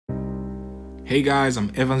Hey guys, I'm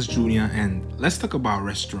Evans Jr. and let's talk about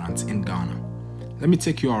restaurants in Ghana. Let me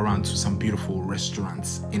take you around to some beautiful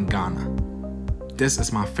restaurants in Ghana. This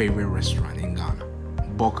is my favorite restaurant in Ghana,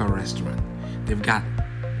 BUKA restaurant. They've got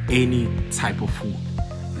any type of food,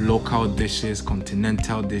 local dishes,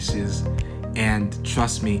 continental dishes, and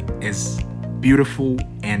trust me, it's beautiful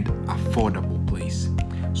and affordable place.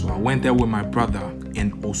 So I went there with my brother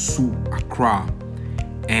in OSU, Accra,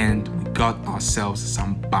 and we got ourselves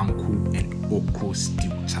some banku and okra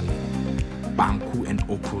stew, Charlie. Banku and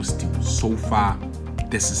okra stew. So far,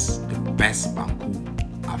 this is the best banku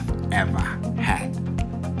I've ever had.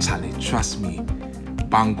 Charlie, trust me.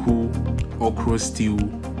 Banku, okra stew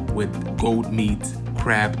with goat meat,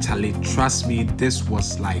 crab, Charlie, trust me, this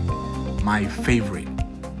was like my favorite.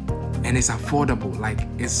 And it's affordable, like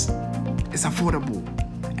it's affordable.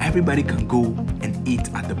 Everybody can go and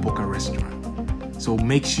eat at the BUKA restaurant. So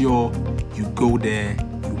make sure you go there,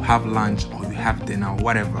 you have lunch or you have dinner,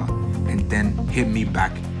 whatever, and then hit me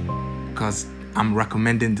back because I'm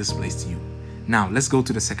recommending this place to you. Now, let's go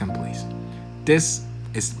to the second place. This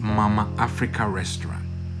is Mama Africa restaurant.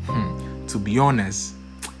 To be honest,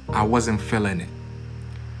 I wasn't feeling it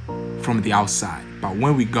from the outside. But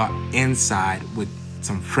when we got inside with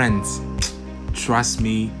some friends, trust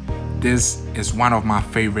me, this is one of my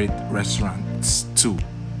favorite restaurants too.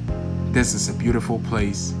 This is a beautiful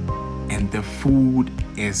place and the food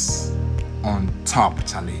is on top,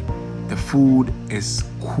 Charlie. The food is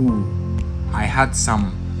cool. I had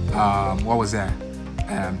some, what was that?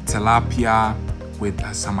 Tilapia with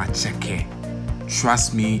some acheke.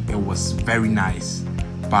 Trust me, it was very nice.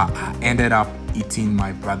 But I ended up eating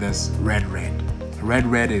my brother's red.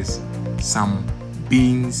 Red is some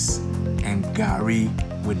beans and gari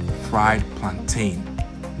with fried plantain.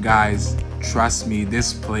 Guys, trust me,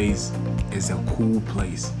 this place is a cool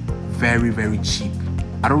place. Very cheap.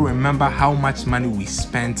 I don't remember how much money we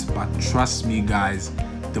spent, but trust me guys,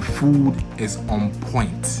 the food is on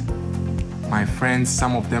point. My friends,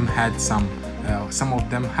 some of them had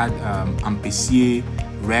ampesier,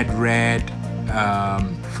 red,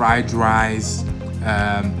 fried rice,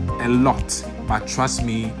 a lot. But trust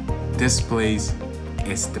me, this place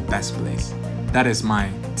is the best place. That is my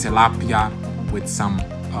tilapia with some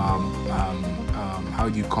how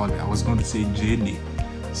do you call it? I was going to say jelly.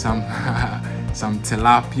 Some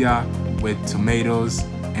tilapia with tomatoes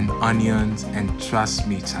and onions, and trust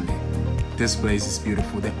me, Charlie, this place is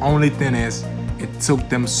beautiful. The only thing is, it took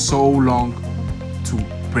them so long to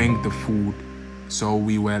bring the food, so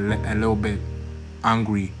we were a little bit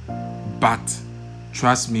angry, but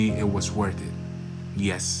trust me, it was worth it.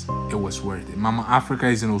 Yes, it was worth it. Mama Africa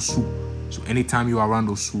is in OSU, so anytime you are around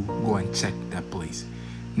OSU, go and check that place.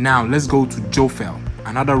 Now let's go to JOFEL,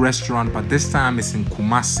 another restaurant, but this time it's in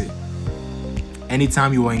Kumasi.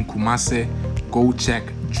 Anytime you are in Kumasi, go check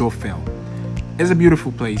JOFEL. It's a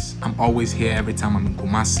beautiful place. I'm always here every time I'm in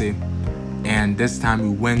Kumasi. And this time we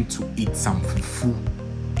went to eat some fufu.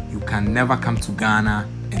 You can never come to Ghana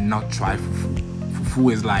and not try fufu.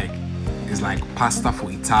 Fufu is like pasta for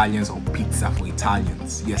Italians or pizza for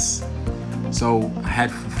Italians. Yes. So I had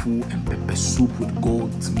fufu and pepper soup with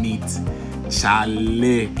goat meat.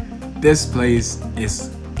 Charlie, this place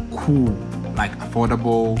is cool, like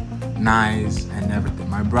affordable, nice, and everything.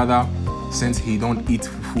 My brother, since he don't eat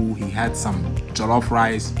fufu, he had some jollof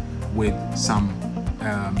rice with some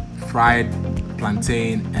fried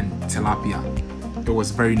plantain and tilapia. It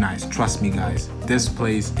was very nice. Trust me, guys, this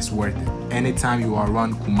place is worth it. Anytime you are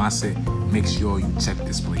around Kumasi, make sure you check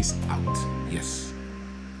this place out. Yes.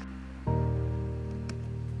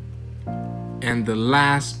 And the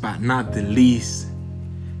last but not the least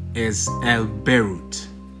is BEIRUT.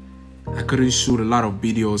 I couldn't shoot a lot of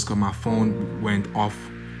videos because my phone went off,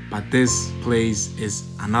 but this place is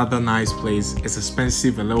another nice place. It's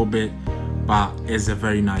expensive a little bit, but it's a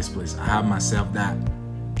very nice place. I have myself that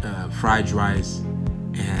fried rice,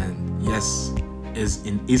 and yes, it's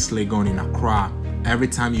in East Legon in Accra. Every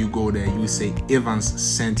time you go there, you say Evans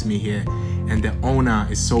sent me here, and the owner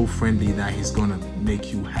is so friendly that he's gonna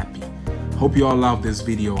make you happy. Hope you all love this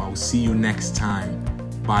video. I will see you next time.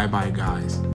 Bye guys.